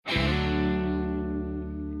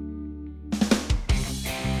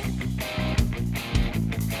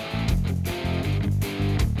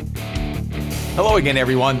Hello again,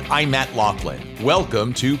 everyone. I'm Matt Loughlin.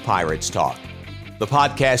 Welcome to Pirates Talk. The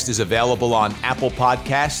podcast is available on Apple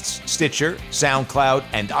Podcasts, Stitcher, SoundCloud,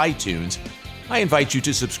 and iTunes. I invite you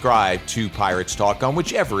to subscribe to Pirates Talk on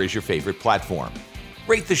whichever is your favorite platform.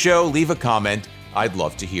 Rate the show, leave a comment. I'd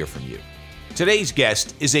love to hear from you. Today's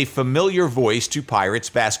guest is a familiar voice to Pirates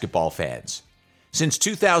basketball fans. Since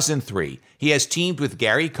 2003, he has teamed with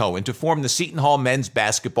Gary Cohen to form the Seton Hall men's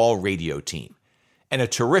basketball radio team. And a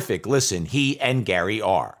terrific listen he and Gary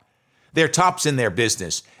are. They're tops in their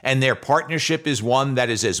business, and their partnership is one that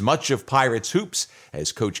is as much of Pirates hoops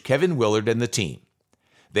as Coach Kevin Willard and the team.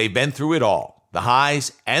 They've been through it all, the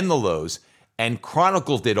highs and the lows, and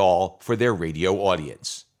chronicled it all for their radio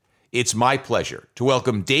audience. It's my pleasure to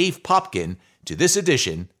welcome Dave Popkin to this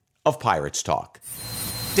edition of Pirates Talk.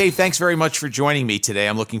 Dave, thanks very much for joining me today.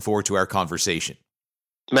 I'm looking forward to our conversation.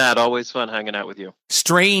 Matt, always fun hanging out with you.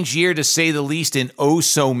 Strange year, to say the least, in oh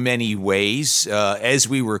so many ways. As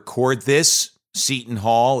we record this, Seton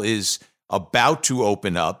Hall is about to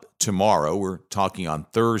open up tomorrow. We're talking on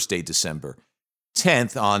Thursday, December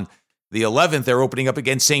 10th. On the 11th, they're opening up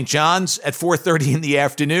against St. John's at 4:30 in the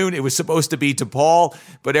afternoon. It was supposed to be DePaul,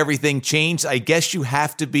 but everything changed. I guess you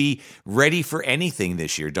have to be ready for anything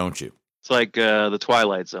this year, don't you? It's like the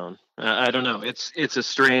Twilight Zone. I don't know. It's a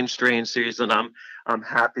strange season. I'm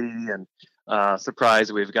happy and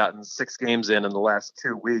surprised we've gotten 6 games in the last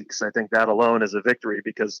 2 weeks. I think that alone is a victory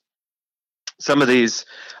because some of these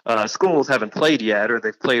schools haven't played yet, or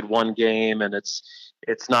they've played one game, and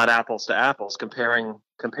it's not apples to apples comparing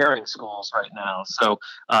schools right now. So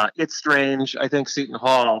it's strange. I think Seton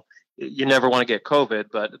Hall, you never want to get COVID,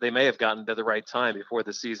 but they may have gotten to the right time before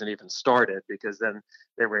the season even started, because then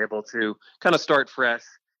they were able to kind of start fresh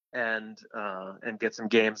and get some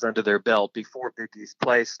games under their belt before Big East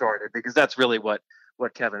play started, because that's really what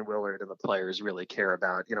Kevin Willard and the players really care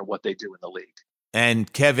about, what they do in the league.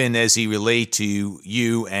 And Kevin, as he relayed to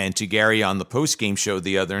you and to Gary on the postgame show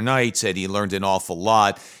the other night, said he learned an awful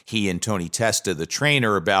lot, he and Tony Testa, the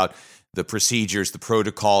trainer, about the procedures, the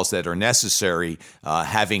protocols that are necessary,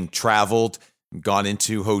 having traveled, gone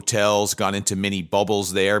into hotels, gone into mini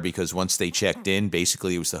bubbles there, because once they checked in,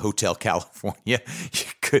 basically it was the Hotel California.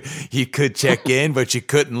 You could check in, but you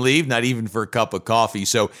couldn't leave, not even for a cup of coffee.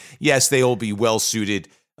 So yes, they will be well suited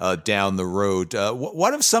down the road.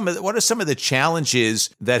 What are some of the challenges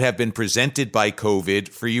that have been presented by COVID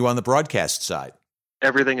for you on the broadcast side?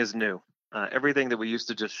 Everything is new. Everything that we used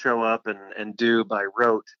to just show up and do by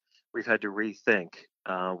rote, we've had to rethink.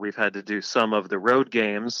 We've had to do some of the road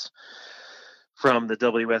games from the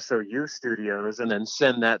WSOU studios and then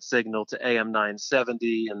send that signal to AM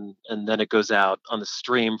 970, and then it goes out on the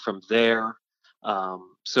stream from there.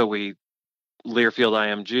 So Learfield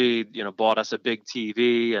IMG, bought us a big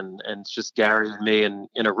TV, and it's just Gary and me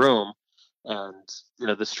in a room. And,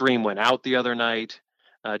 the stream went out the other night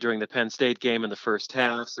during the Penn State game in the first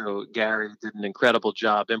half. So Gary did an incredible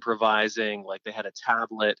job improvising. Like, they had a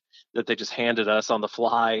tablet that they just handed us on the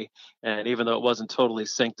fly. And even though it wasn't totally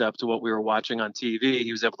synced up to what we were watching on TV,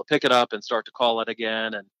 he was able to pick it up and start to call it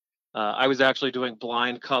again. And I was actually doing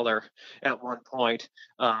blind color at one point.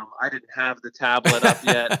 I didn't have the tablet up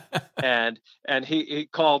yet, and he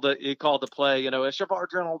called the play. As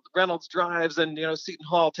Shavard Reynolds drives, and Seton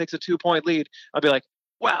Hall takes a 2-point lead. I'd be like,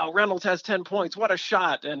 wow, Reynolds has 10 points. What a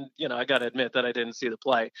shot. And, I got to admit that I didn't see the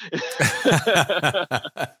play.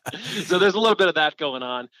 So there's a little bit of that going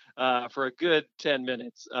on for a good 10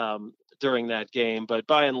 minutes during that game. But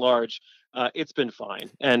by and large, it's been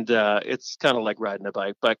fine. And it's kind of like riding a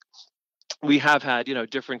bike. But we have had,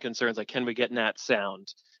 different concerns, like, can we get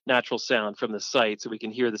natural sound from the site so we can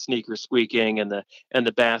hear the sneaker squeaking and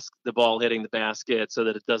the ball hitting the basket, so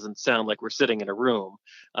that it doesn't sound like we're sitting in a room.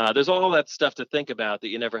 There's all that stuff to think about that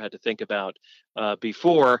you never had to think about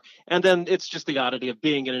before. And then it's just the oddity of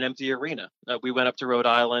being in an empty arena. We went up to Rhode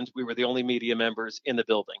Island. We were the only media members in the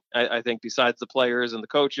building. I think besides the players and the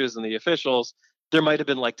coaches and the officials, there might have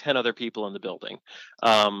been like 10 other people in the building.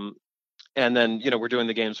 And then, we're doing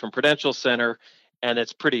the games from Prudential Center, and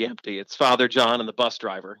it's pretty empty. It's Father John and the bus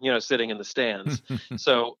driver, sitting in the stands.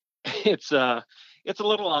 So it's a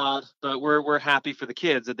little odd, but we're happy for the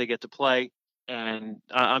kids that they get to play. And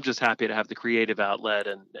I'm just happy to have the creative outlet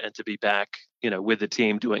and to be back, with the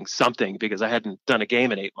team doing something, because I hadn't done a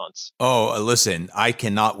game in 8 months. Oh, listen, I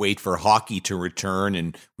cannot wait for hockey to return,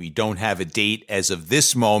 and we don't have a date as of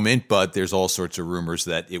this moment, but there's all sorts of rumors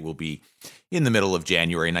that it will be in the middle of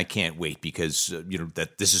January, and I can't wait, because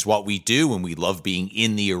that this is what we do, and we love being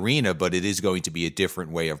in the arena, but it is going to be a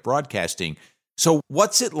different way of broadcasting. So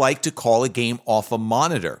what's it like to call a game off a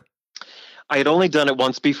monitor? I had only done it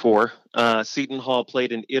once before. Seton Hall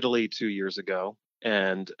played in Italy 2 years ago,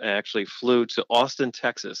 and I actually flew to Austin,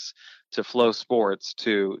 Texas, to Flow Sports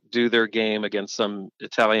to do their game against some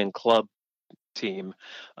Italian club team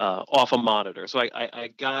off a monitor. So I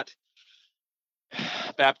got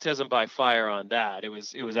baptism by fire on that. It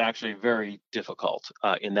was actually very difficult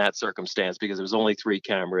in that circumstance because it was only three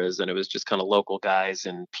cameras and it was just kind of local guys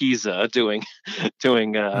in Pisa doing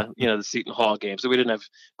doing the Seton Hall game. So we didn't have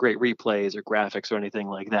great replays or graphics or anything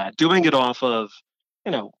like that. Doing it off of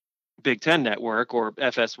you know Big Ten Network or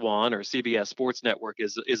FS1 or CBS Sports Network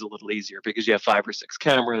is a little easier because you have five or six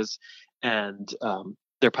cameras and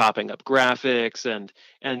they're popping up graphics and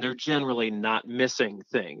they're generally not missing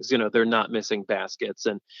things. They're not missing baskets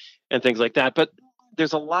and things like that. But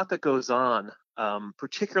there's a lot that goes on,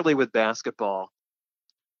 particularly with basketball,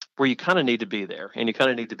 where you kind of need to be there and you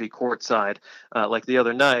kind of need to be courtside. Like the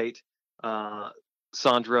other night,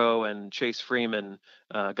 Sandro and Chase Freeman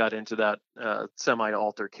got into that semi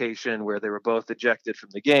altercation where they were both ejected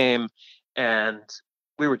from the game, and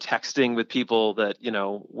we were texting with people that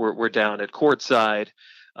were down at courtside,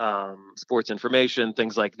 sports information,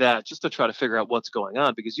 things like that, just to try to figure out what's going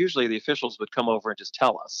on, because usually the officials would come over and just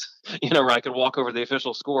tell us, where I could walk over to the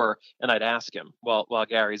official score and I'd ask him while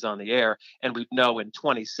Gary's on the air, and we'd know in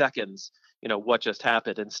 20 seconds what just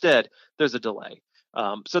happened. Instead, there's a delay,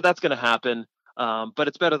 so that's going to happen. But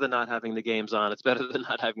it's better than not having the games on. It's better than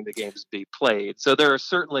not having the games be played. So there are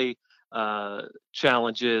certainly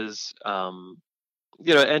challenges,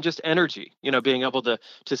 and just energy, being able to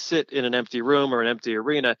sit in an empty room or an empty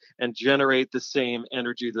arena and generate the same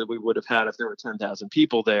energy that we would have had if there were 10,000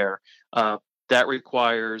 people there. That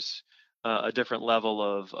requires a different level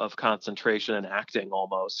of concentration and acting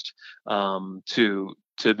almost, to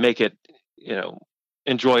make it,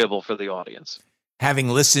 enjoyable for the audience. Having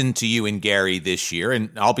listened to you and Gary this year,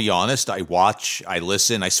 and I'll be honest, I watch, I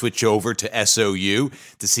listen, I switch over to SOU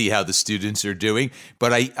to see how the students are doing,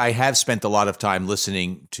 but I have spent a lot of time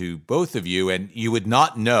listening to both of you, and you would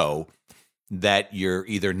not know that you're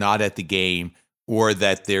either not at the game or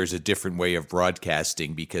that there's a different way of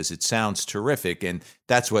broadcasting, because it sounds terrific, and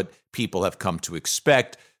that's what people have come to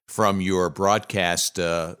expect from your broadcast,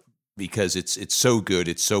 because it's so good,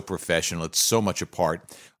 it's so professional, it's so much a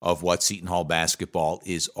part of what Seton Hall basketball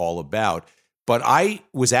is all about. But I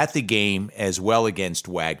was at the game as well against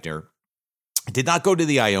Wagner. I did not go to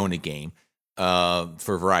the Iona game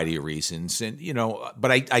for a variety of reasons, and but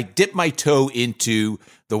I dipped my toe into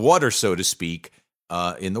the water, so to speak,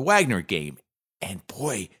 in the Wagner game, and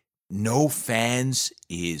boy, no fans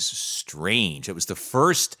is strange. It was the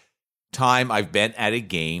first time I've been at a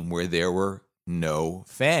game where there were no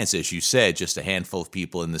fans, as you said, just a handful of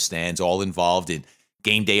people in the stands, all involved in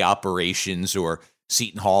game day operations or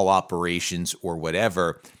Seton Hall operations or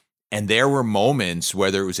whatever. And there were moments,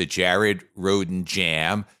 whether it was a Jared Rhoden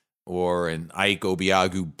jam or an Ike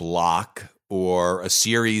Obiagu block or a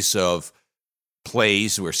series of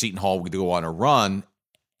plays where Seton Hall would go on a run,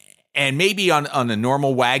 and maybe on a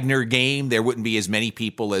normal Wagner game, there wouldn't be as many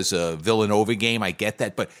people as a Villanova game. I get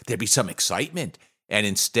that, but there'd be some excitement. And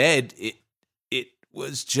instead, it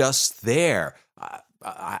was just there.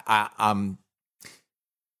 I'm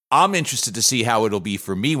interested to see how it'll be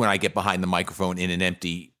for me when I get behind the microphone in an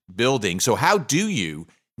empty building. So how do you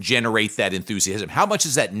generate that enthusiasm? How much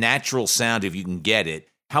is that natural sound, if you can get it,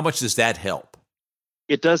 how much does that help?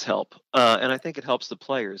 It does help. And I think it helps the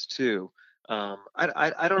players too.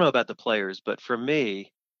 I don't know about the players, but for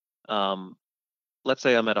me, let's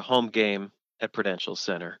say I'm at a home game at Prudential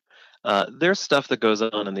Center. There's stuff that goes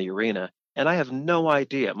on in the arena, and I have no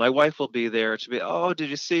idea. My wife will be there. She'll be, oh, did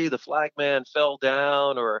you see the flag man fell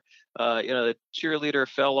down, or the cheerleader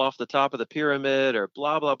fell off the top of the pyramid, or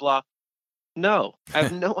blah blah blah. No, I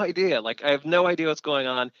have no idea. Like, I have no idea what's going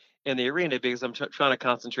on in the arena because I'm trying to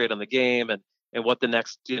concentrate on the game and what the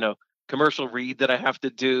next commercial read that I have to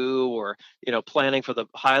do, or planning for the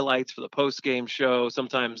highlights for the post game show.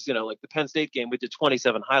 Sometimes like the Penn State game, we did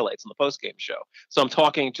 27 highlights on the post game show. So I'm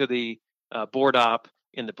talking to the board op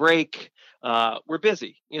in the break. We're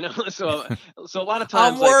busy, so a lot of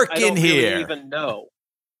times I'm working I don't here. really even know.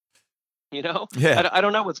 Yeah. I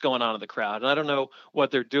don't know what's going on in the crowd, and I don't know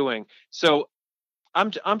what they're doing. So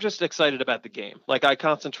I'm just excited about the game. Like, I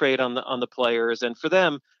concentrate on the players, and for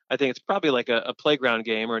them, I think it's probably like a playground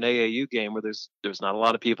game or an AAU game where there's not a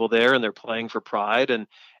lot of people there, and they're playing for pride, and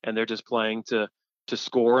they're just playing to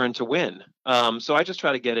score and to win. So I just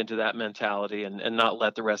try to get into that mentality and not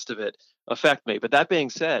let the rest of it affect me. But that being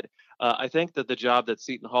said, I think that the job that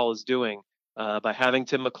Seton Hall is doing, by having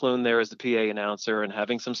Tim McClune there as the PA announcer and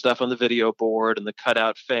having some stuff on the video board and the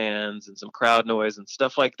cutout fans and some crowd noise and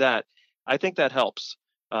stuff like that, I think that helps.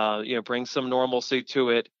 Bring some normalcy to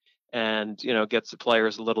it, and gets the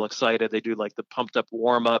players a little excited. They do like the pumped up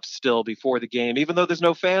warm ups still before the game, even though there's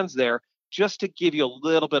no fans there, just to give you a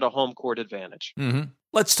little bit of home court advantage. Mm-hmm.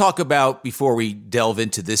 Let's talk about, before we delve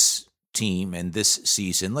into this team and this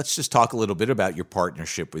season, let's just talk a little bit about your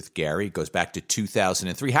partnership with Gary. It goes back to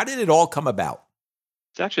 2003. How did it all come about?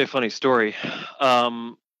 It's actually a funny story.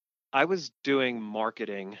 I was doing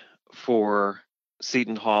marketing for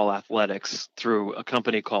Seton Hall Athletics through a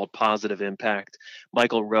company called Positive Impact.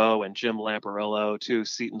 Michael Rowe and Jim Lamparello, two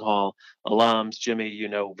Seton Hall alums. Jimmy, you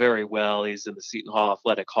know very well. He's in the Seton Hall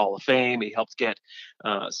Athletic Hall of Fame. He helped get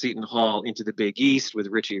Seton Hall into the Big East with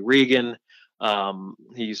Richie Regan.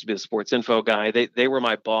 He used to be the sports info guy. They were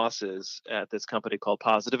my bosses at this company called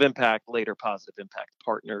Positive Impact, later Positive Impact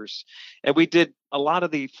Partners. And we did a lot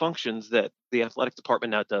of the functions that the athletic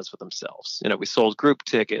department now does for themselves. We sold group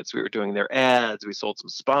tickets, we were doing their ads, we sold some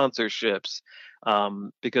sponsorships,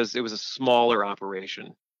 because it was a smaller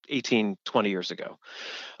operation 18, 20 years ago.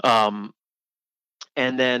 And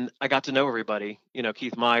then I got to know everybody,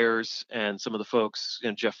 Keith Myers and some of the folks,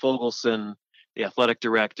 Jeff Fogelson, the athletic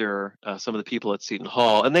director, some of the people at Seton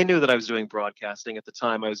Hall, and they knew that I was doing broadcasting. At the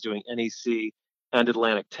time, I was doing NEC and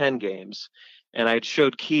Atlantic 10 games, and I had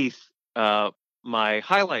showed Keith my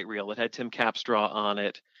highlight reel that had Tim Capstraw on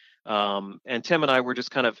it, and Tim and I were just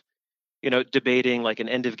kind of, debating like an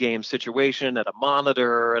end of game situation at a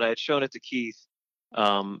monitor, and I had shown it to Keith,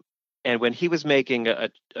 and when he was making a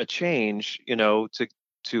change,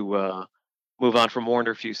 to move on from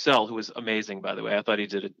Warner Fusel, who was amazing, by the way. I thought he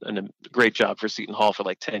did a great job for Seton Hall for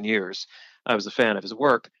like 10 years. I was a fan of his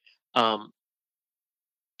work.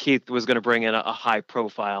 Keith was going to bring in a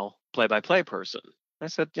high-profile play-by-play person. I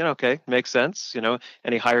said, okay, makes sense, and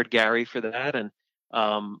he hired Gary for that. And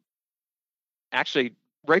actually,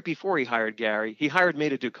 right before he hired Gary, he hired me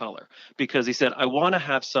to do color, because he said, I want to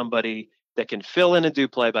have somebody that can fill in and do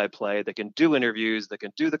play-by-play, that can do interviews, that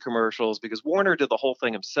can do the commercials, because Warner did the whole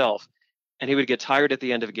thing himself. And he would get tired at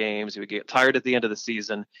the end of games. He would get tired at the end of the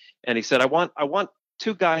season. And he said, I want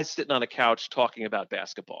two guys sitting on a couch talking about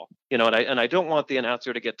basketball, and I don't want the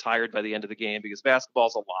announcer to get tired by the end of the game, because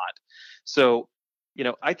basketball's a lot. So,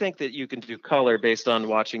 I think that you can do color based on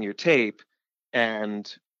watching your tape.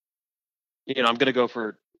 And, I'm going to go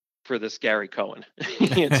for this Gary Cohen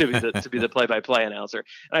to be the play-by-play announcer.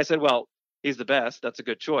 And I said, well, he's the best. That's a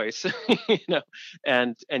good choice,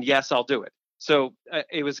 and yes, I'll do it. So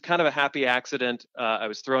it was kind of a happy accident. I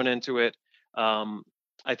was thrown into it.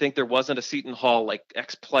 I think there wasn't a Seton Hall like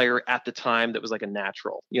ex-player at the time that was like a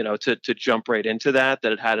natural, to jump right into that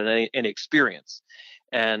had any experience.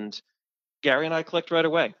 And Gary and I clicked right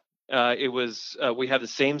away. It was we have the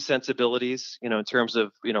same sensibilities, in terms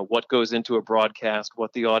of what goes into a broadcast,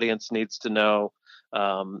 what the audience needs to know.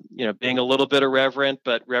 Being a little bit irreverent,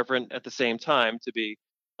 but reverent at the same time, to be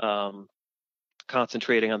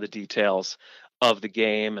concentrating on the details of the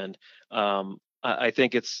game. And I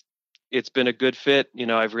think it's been a good fit.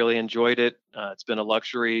 I've really enjoyed it. It's been a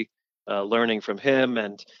luxury learning from him.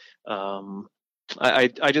 And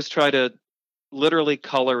I just try to literally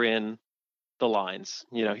color in the lines.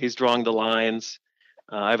 He's drawing the lines.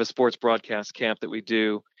 I have a sports broadcast camp that we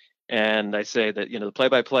do. And I say that, the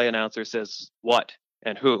play-by-play announcer says what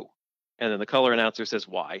and who. And then the color announcer says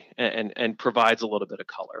why, and provides a little bit of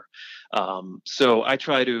color. So I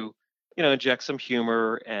try to, inject some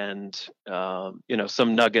humor and,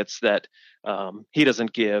 some nuggets that he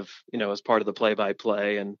doesn't give, as part of the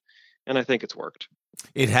play-by-play. And I think it's worked.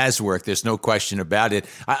 It has worked. There's no question about it.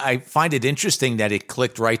 I find it interesting that it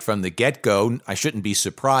clicked right from the get-go. I shouldn't be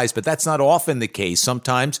surprised, but that's not often the case.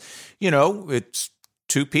 Sometimes, it's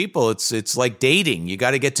two people. It's like dating. You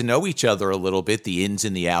got to get to know each other a little bit, the ins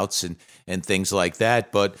and the outs and things like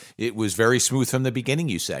that. But it was very smooth from the beginning,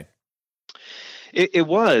 you say. It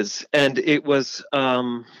was. And it was,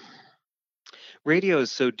 radio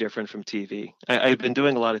is so different from TV. I'd been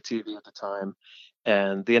doing a lot of TV at the time,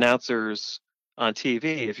 and the announcers on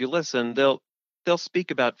TV, if you listen, they'll speak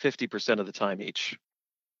about 50% of the time each,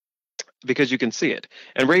 because you can see it.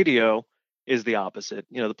 And radio is the opposite.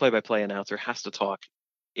 The play-by-play announcer has to talk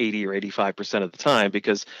 80 or 85% of the time,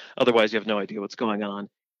 because otherwise you have no idea what's going on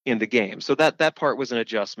in the game. So that part was an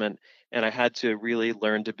adjustment, and I had to really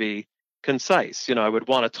learn to be concise. I would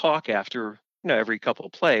want to talk after, every couple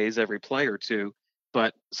of plays, every play or two,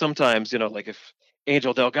 but sometimes, like if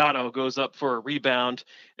Angel Delgado goes up for a rebound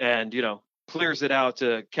and, clears it out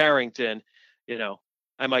to Carrington,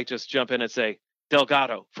 I might just jump in and say,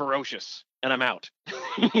 Delgado, ferocious, and I'm out,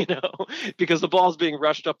 because the ball's being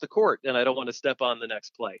rushed up the court and I don't want to step on the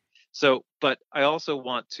next play. So, but I also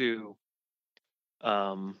want to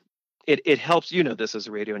it helps, this as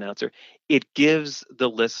a radio announcer. It gives the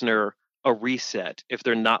listener a reset if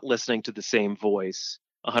they're not listening to the same voice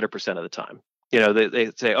 100% of the time.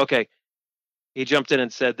 They say, okay, he jumped in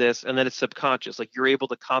and said this, and then it's subconscious. Like, you're able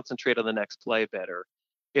to concentrate on the next play better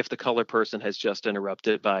if the color person has just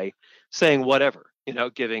interrupted by saying whatever,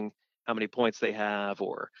 giving how many points they have,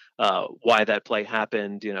 or why that play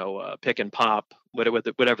happened, pick and pop,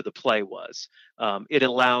 whatever the play was. It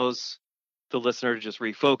allows the listener to just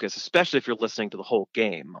refocus, especially if you're listening to the whole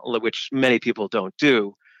game, which many people don't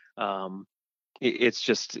do.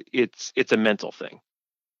 It's a mental thing.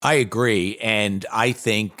 I agree. And I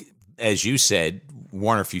think, as you said,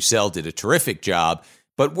 Warner Fussell did a terrific job.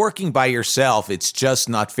 But working by yourself, it's just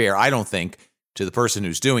not fair, I don't think, to the person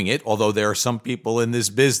who's doing it, although there are some people in this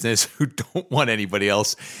business who don't want anybody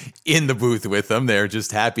else in the booth with them. They're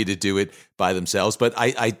just happy to do it by themselves. But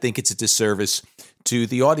I think it's a disservice to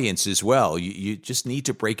the audience as well. You just need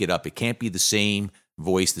to break it up. It can't be the same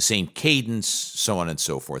voice, the same cadence, so on and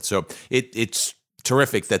so forth. So it's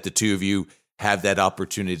terrific that the two of you have that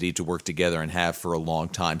opportunity to work together and have for a long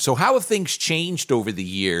time. So how have things changed over the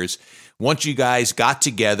years? Once you guys got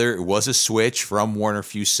together, it was a switch from Warner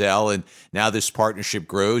Fussell, and now this partnership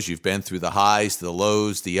grows. You've been through the highs, the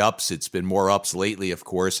lows, the ups. It's been more ups lately, of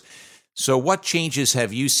course. So what changes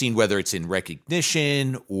have you seen, whether it's in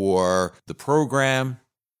recognition or the program?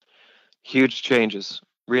 Huge changes,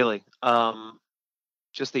 really.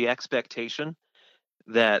 Just the expectation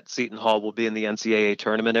that Seton Hall will be in the NCAA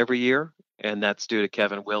tournament every year, and that's due to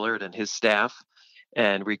Kevin Willard and his staff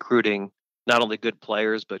and recruiting not only good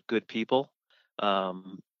players but good people.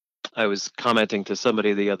 I was commenting to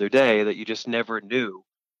somebody the other day that you just never knew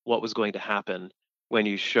what was going to happen when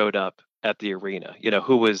you showed up at the arena.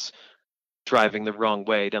 Who was driving the wrong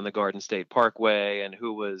way down the Garden State Parkway, and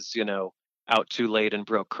who was, out too late and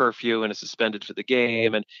broke curfew and is suspended for the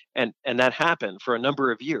game. And that happened for a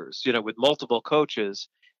number of years, with multiple coaches.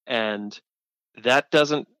 And that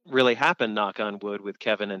doesn't really happen, knock on wood, with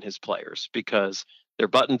Kevin and his players, because they're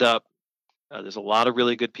buttoned up. There's a lot of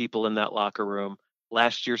really good people in that locker room.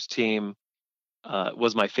 Last year's team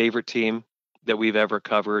was my favorite team that we've ever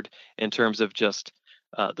covered, in terms of just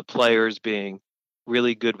the players being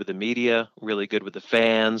really good with the media, really good with the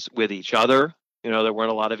fans, with each other. There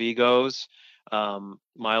weren't a lot of egos.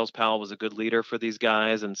 Myles Powell was a good leader for these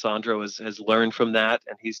guys, and Sandro has learned from that,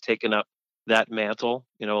 and he's taken up that mantle,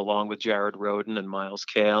 along with Jared Roden and Miles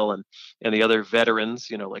Kale and the other veterans,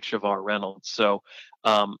 like Shavar Reynolds. So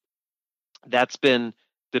that's been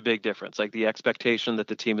the big difference. Like, the expectation that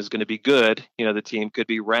the team is going to be good. The team could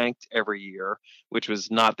be ranked every year, which was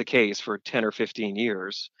not the case for 10 or 15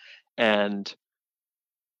 years. And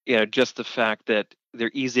just the fact that they're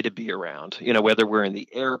easy to be around, whether we're in the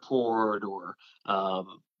airport or,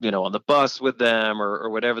 on the bus with them, or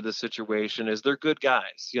whatever the situation is, they're good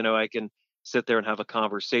guys. I can sit there and have a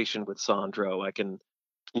conversation with Sandro. I can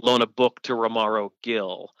loan a book to Romaro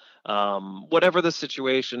Gill. Whatever the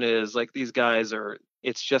situation is, like, these guys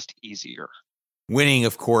it's just easier. Winning,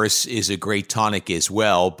 of course, is a great tonic as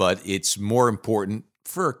well, but it's more important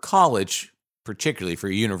for a college, particularly for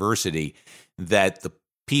a university, that the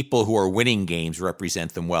people who are winning games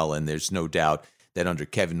represent them well. And there's no doubt that under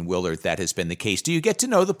Kevin Willard, that has been the case. Do you get to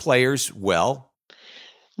know the players well?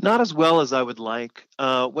 Not as well as I would like.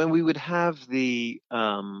 When we would have the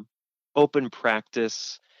open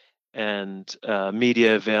practice and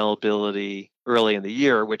media availability early in the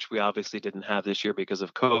year, which we obviously didn't have this year because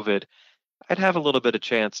of COVID, I'd have a little bit of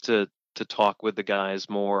chance to talk with the guys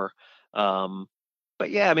more. But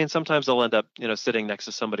yeah, I mean, sometimes I'll end up, sitting next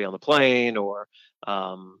to somebody on the plane, or,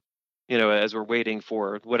 as we're waiting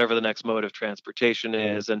for whatever the next mode of transportation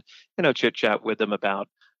is, and, chit chat with them about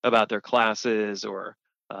their classes or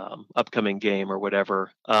upcoming game or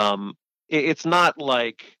whatever. It's not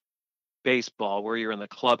like baseball, where you're in the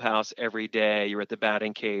clubhouse every day, you're at the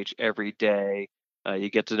batting cage every day. You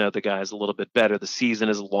get to know the guys a little bit better. The season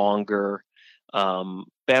is longer.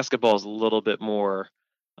 Basketball is a little bit more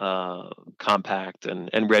compact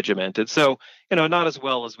and regimented. So, not as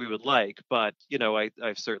well as we would like, but,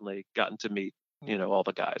 I've certainly gotten to meet, all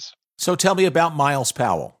the guys. So tell me about Myles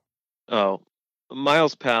Powell. Oh,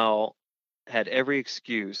 Myles Powell had every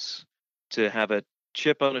excuse to have a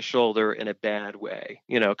chip on his shoulder in a bad way,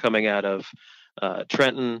 coming out of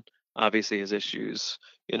Trenton. Obviously his issues,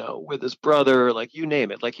 with his brother, like, you name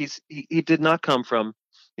it. Like, he did not come from,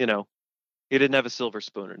 he didn't have a silver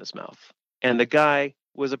spoon in his mouth. And the guy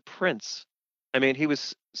was a prince. I mean, he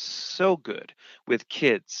was so good with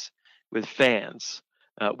kids, with fans,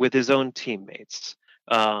 with his own teammates,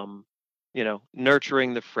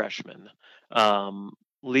 nurturing the freshmen,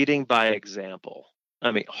 leading by example.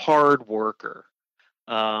 I mean, hard worker.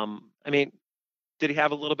 I mean, did he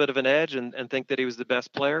have a little bit of an edge and think that he was the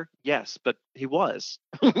best player? Yes, but he was,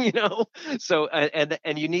 you know. So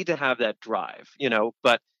and you need to have that drive, you know.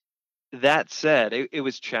 But that said, it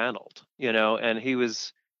was channeled, you know, and he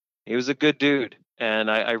was a good dude,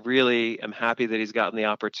 and I really am happy that he's gotten the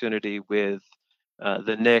opportunity with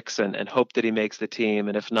the Knicks, and hope that he makes the team.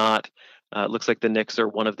 And if not, it looks like the Knicks are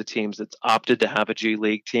one of the teams that's opted to have a G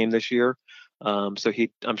League team this year. So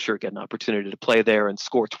I'm sure, get an opportunity to play there and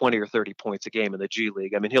score 20 or 30 points a game in the G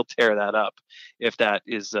League. I mean, he'll tear that up if that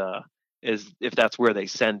is if that's where they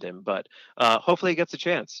send him. But hopefully he gets a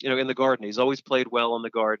chance. You know, in the Garden, he's always played well in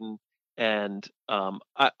the Garden, and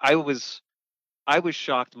I was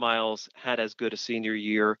shocked Miles had as good a senior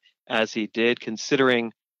year as he did,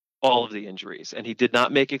 considering all of the injuries. And he did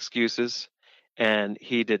not make excuses, and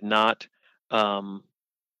he did not. Um,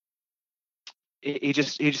 he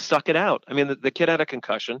just stuck it out. I mean, the kid had a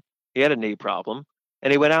concussion, he had a knee problem,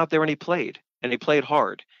 and he went out there and he played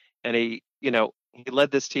hard, and he led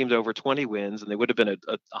this team to over 20 wins, and they would have been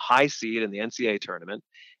a high seed in the NCAA tournament,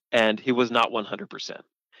 and he was not 100%.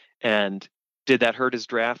 And did that hurt his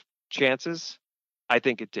draft chances? I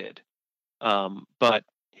think it did. But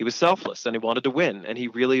he was selfless and he wanted to win, and he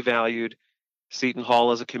really valued Seton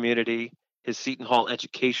Hall as a community, his Seton Hall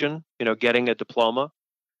education, you know, getting a diploma.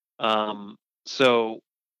 So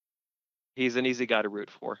he's an easy guy to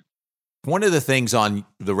root for. One of the things on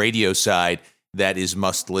the radio side that is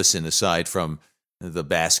must listen, aside from the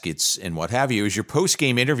baskets and what have you, is your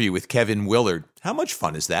post-game interview with Kevin Willard. How much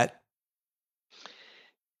fun is that?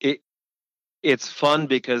 It's fun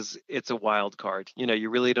because it's a wild card. You know,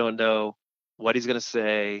 you really don't know what he's going to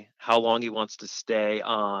say, how long he wants to stay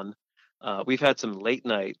on. We've had some late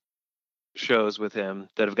night shows with him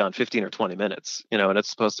that have gone 15 or 20 minutes, you know, and it's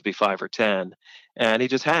supposed to be 5 or 10. And he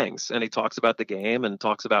just hangs and he talks about the game and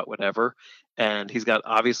talks about whatever. And he's got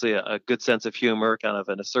obviously a good sense of humor, kind of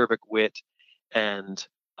an acerbic wit. And,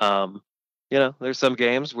 you know, there's some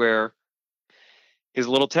games where he's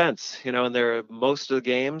a little tense, you know, and most of the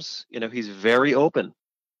games, you know, he's very open,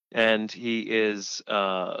 and he is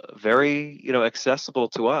very, you know, accessible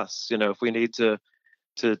to us. You know, if we need to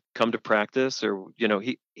come to practice, or you know,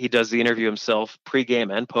 he does the interview himself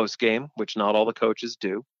pregame and postgame, which not all the coaches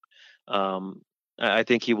do. I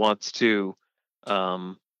think he wants to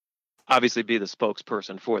obviously be the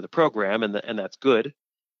spokesperson for the program, and that's good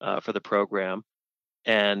for the program.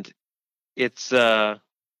 And it's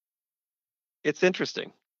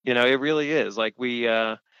interesting. You know, it really is. Like we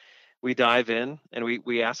dive in and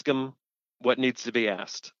we ask him what needs to be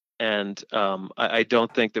asked, and I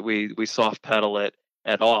don't think that we soft pedal it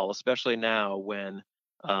at all, especially now when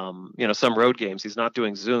you know, some road games he's not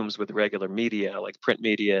doing Zooms with regular media like print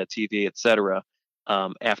media, TV, etc.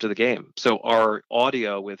 After the game. So our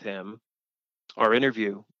audio with him, our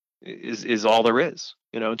interview, is all there is,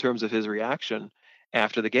 you know, in terms of his reaction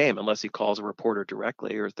after the game, unless he calls a reporter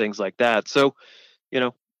directly or things like that. So, you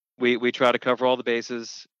know, we try to cover all the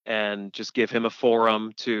bases and just give him a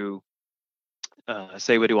forum to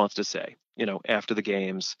say what he wants to say, you know, after the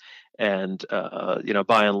games. And you know,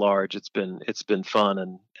 by and large, it's been fun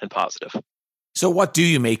and positive. So what do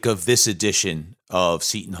you make of this edition of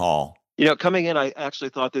Seton Hall? You know, coming in, I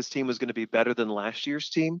actually thought this team was going to be better than last year's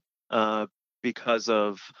team because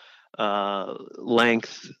of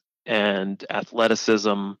length and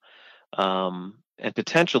athleticism, and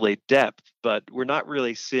potentially depth, but we're not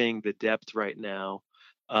really seeing the depth right now.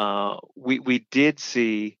 We did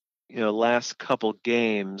see, you know, last couple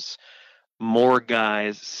games, more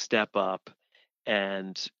guys step up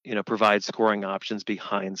and, you know, provide scoring options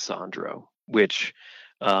behind Sandro, which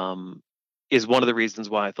is one of the reasons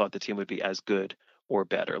why I thought the team would be as good or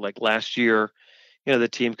better. Like last year, you know, the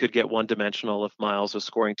team could get one dimensional if Miles was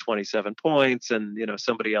scoring 27 points and, you know,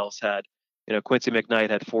 somebody else had, you know, Quincy McKnight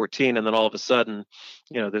had 14, and then all of a sudden,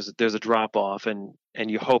 you know, there's a drop off, and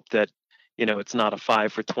you hope that, you know, it's not a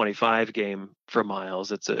 5 for 25 game for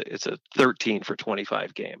Miles. It's a 13 for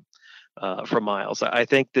 25 game for Miles. I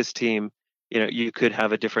think this team, you know, you could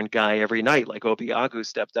have a different guy every night. Like Obiagu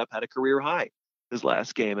stepped up, had a career high his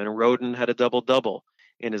last game, and Roden had a double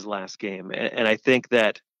in his last game. And I think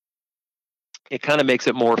that it kind of makes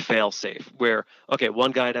it more fail safe, where, okay,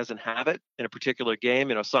 one guy doesn't have it in a particular game,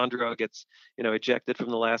 you know, Sandro gets, you know, ejected from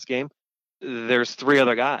the last game, there's three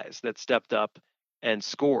other guys that stepped up and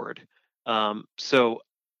scored. So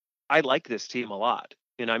I like this team a lot.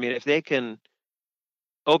 You know, I mean, if they can,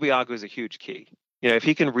 Obiagu is a huge key. You know, if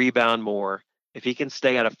he can rebound more, if he can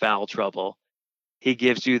stay out of foul trouble, he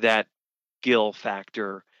gives you that gill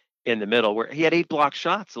factor in the middle where he had 8 block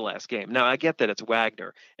shots the last game. Now I get that it's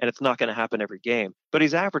Wagner and it's not going to happen every game, but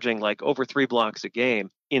he's averaging like over 3 blocks a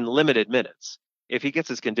game in limited minutes. If he gets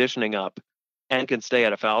his conditioning up and can stay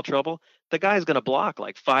out of foul trouble, the guy's going to block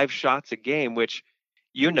like 5 shots a game, which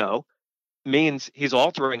you know means he's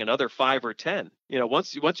altering another 5 or 10.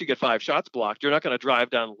 Once you get 5 shots blocked, you're not going to drive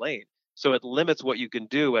down the lane. So it limits what you can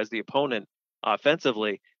do as the opponent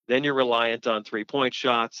offensively. Then you're reliant on 3-point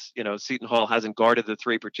shots. Seton Hall hasn't guarded the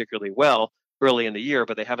three particularly well early in the year,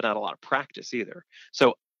 but they haven't had a lot of practice either.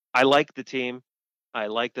 So I like the team. I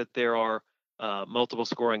like that there are multiple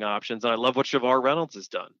scoring options, and I love what Shavar Reynolds has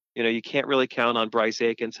done. You can't really count on Bryce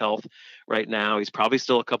Aiken's health right now. He's probably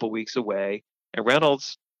still a couple weeks away, and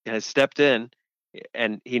Reynolds has stepped in,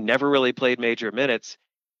 and he never really played major minutes,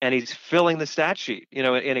 and he's filling the stat sheet. In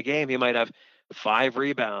a game, he might have 5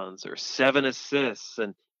 rebounds or 7 assists,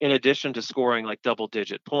 and in addition to scoring like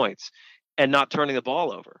double-digit points and not turning the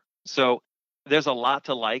ball over. So there's a lot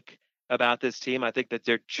to like about this team. I think that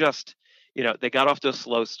they're just, they got off to a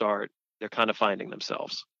slow start. They're kind of finding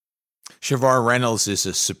themselves. Shavar Reynolds is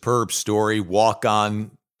a superb story. Walk on,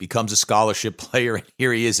 becomes a scholarship player. And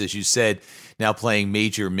here he is, as you said, now playing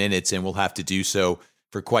major minutes and will have to do so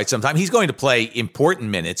for quite some time. He's going to play important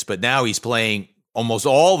minutes, but now he's playing almost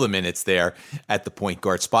all the minutes there at the point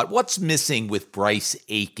guard spot. What's missing with Bryce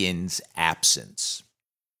Aiken's absence?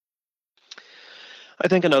 I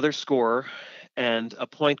think another scorer and a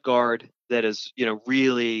point guard that is,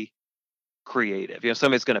 really creative.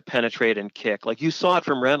 Somebody's going to penetrate and kick. Like you saw it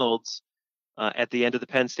from Reynolds at the end of the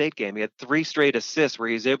Penn State game. He had 3 straight assists where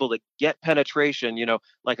he's able to get penetration,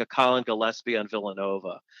 like a Colin Gillespie on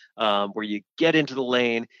Villanova, where you get into the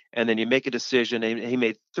lane and then you make a decision. And he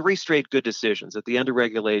made 3 straight good decisions at the end of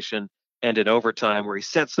regulation and in overtime where he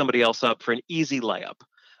set somebody else up for an easy layup.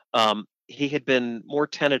 He had been more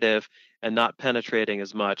tentative and not penetrating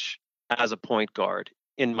as much as a point guard,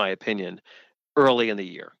 in my opinion, early in the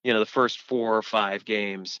year. The first 4 or 5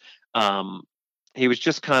 games, he was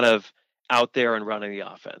just kind of out there and running the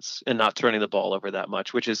offense and not turning the ball over that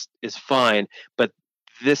much, which is fine. But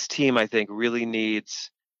this team, I think, really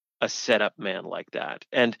needs a setup man like that.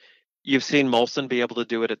 And you've seen Molson be able to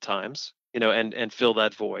do it at times, and fill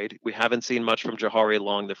that void. We haven't seen much from Jahari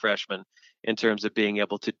Long, the freshman, in terms of being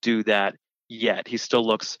able to do that yet. He still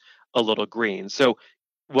looks a little green. So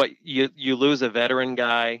what you lose a veteran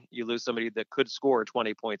guy, you lose somebody that could score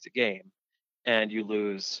 20 points a game, and you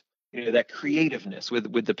lose that creativeness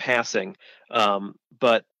with the passing.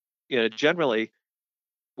 But generally,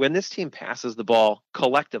 when this team passes the ball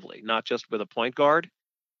collectively, not just with a point guard,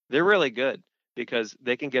 they're really good because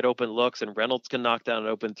they can get open looks, and Reynolds can knock down an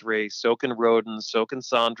open 3. So can Roden. So can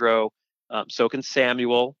Sandro. So can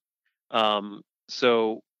Samuel.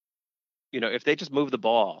 So if they just move the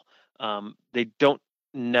ball, they don't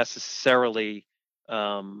necessarily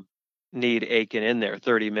need Aiken in there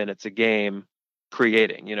 30 minutes a game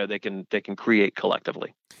creating. They can create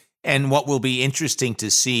collectively. And what will be interesting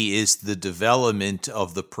to see is the development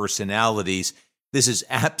of the personalities. This is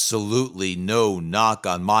absolutely no knock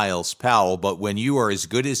on Myles Powell, but when you are as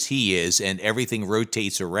good as he is and everything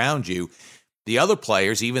rotates around you, the other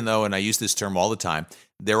players, even though, and I use this term all the time,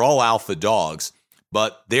 they're all alpha dogs,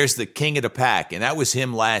 but there's the king of the pack, and that was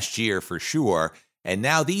him last year for sure. And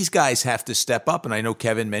now these guys have to step up. And I know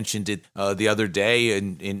Kevin mentioned it the other day,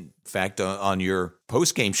 and in fact, on your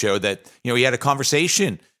post-game show, that he had a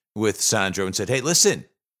conversation with Sandro and said, "Hey, listen,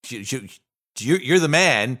 you're the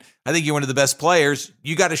man. I think you're one of the best players.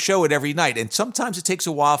 You got to show it every night." And sometimes it takes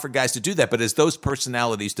a while for guys to do that. But as those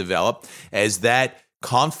personalities develop, as that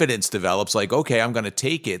confidence develops, like, okay, I'm going to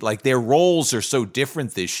take it. Like their roles are so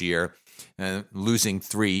different this year. Losing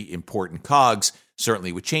 3 important cogs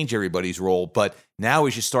certainly would change everybody's role. But now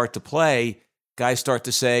as you start to play, guys start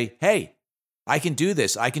to say, hey, I can do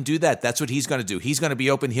this. I can do that. That's what he's going to do. He's going to be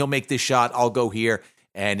open. He'll make this shot. I'll go here.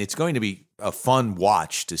 And it's going to be a fun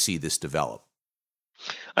watch to see this develop.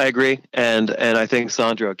 I agree. And I think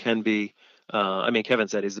Sandro can be, Kevin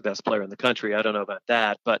said he's the best player in the country. I don't know about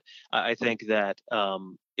that, but I think that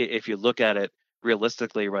if you look at it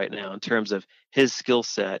realistically right now in terms of his skill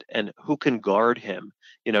set and who can guard him,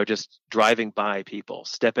 just driving by people,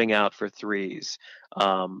 stepping out for threes,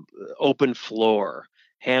 open floor,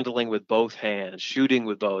 handling with both hands, shooting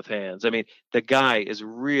with both hands. The guy is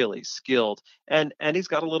really skilled, and he's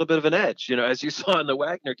got a little bit of an edge, as you saw in the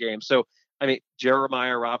Wagner game. So,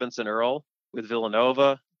 Jeremiah Robinson Earl with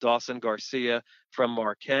Villanova, Dawson Garcia from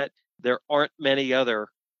Marquette. There aren't many other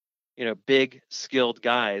big skilled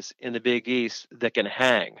guys in the Big East that can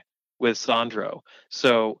hang with Sandro.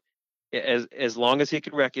 So as long as he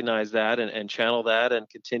can recognize that and channel that and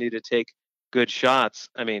continue to take good shots,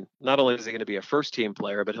 I mean, not only is he going to be a first-team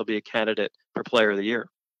player, but he'll be a candidate for Player of the Year.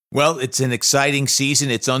 Well, it's an exciting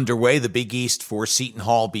season. It's underway. The Big East for Seton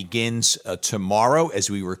Hall begins tomorrow as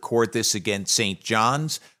we record this against St.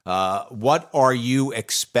 John's. What are you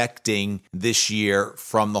expecting this year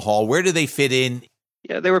from the Hall? Where do they fit in?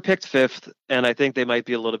 Yeah, they were picked 5th, and I think they might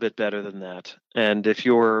be a little bit better than that. And if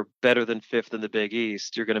you're better than 5th in the Big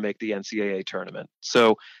East, you're going to make the NCAA tournament.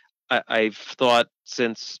 So I've thought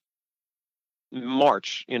since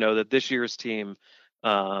March, that this year's team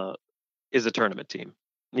is a tournament team.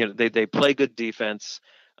 They play good defense.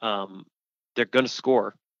 They're going to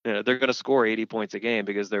score. They're going to score 80 points a game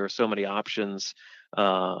because there are so many options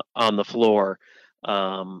on the floor.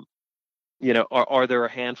 Are there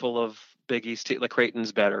a handful of Big East teams? Like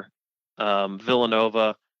Creighton's better.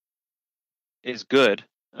 Villanova is good.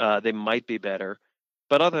 They might be better.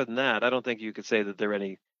 But other than that, I don't think you could say that there are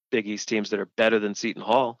any Big East teams that are better than Seton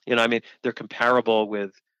Hall. They're comparable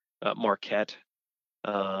with Marquette.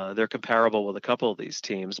 They're comparable with a couple of these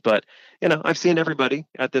teams, but I've seen everybody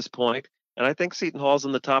at this point, and I think Seton Hall's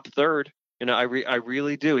in the top third. I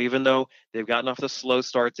really do, even though they've gotten off the slow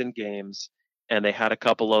starts in games, and they had a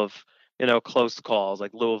couple of close calls,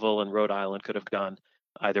 like Louisville and Rhode Island could have gone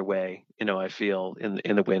either way. I feel in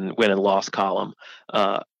the win and loss column.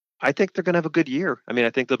 I think they're going to have a good year. I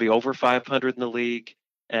think they'll be over 500 in the league,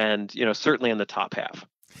 and certainly in the top half.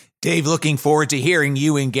 Dave, looking forward to hearing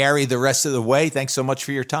you and Gary the rest of the way. Thanks so much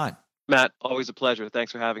for your time. Matt, always a pleasure.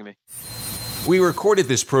 Thanks for having me. We recorded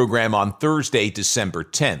this program on Thursday, December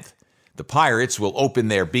 10th. The Pirates will open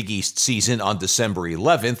their Big East season on December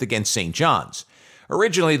 11th against St. John's.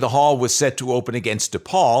 Originally, the Hall was set to open against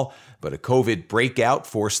DePaul, but a COVID breakout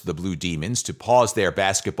forced the Blue Demons to pause their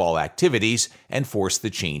basketball activities and force the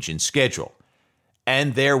change in schedule.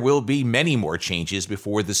 And there will be many more changes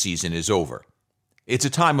before the season is over. It's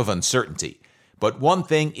a time of uncertainty, but one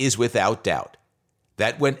thing is without doubt,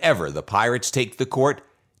 that whenever the Pirates take the court,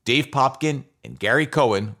 Dave Popkin and Gary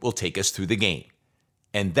Cohen will take us through the game.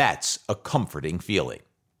 And that's a comforting feeling.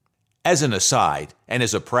 As an aside, and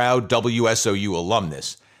as a proud WSOU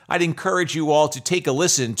alumnus, I'd encourage you all to take a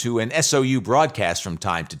listen to an SOU broadcast from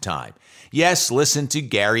time to time. Yes, listen to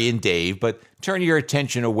Gary and Dave, but turn your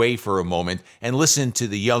attention away for a moment and listen to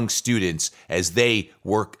the young students as they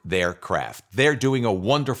work their craft. They're doing a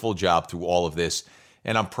wonderful job through all of this,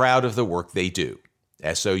 and I'm proud of the work they do.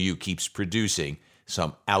 SOU keeps producing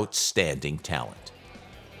some outstanding talent.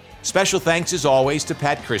 Special thanks as always to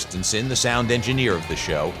Pat Christensen, the sound engineer of the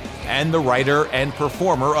show, and the writer and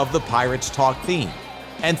performer of the Pirates Talk theme.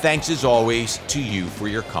 And thanks as always to you for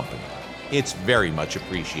your company. It's very much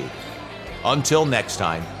appreciated. Until next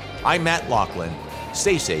time, I'm Matt Loughlin.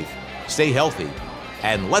 Stay safe, stay healthy,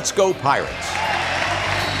 and let's go Pirates!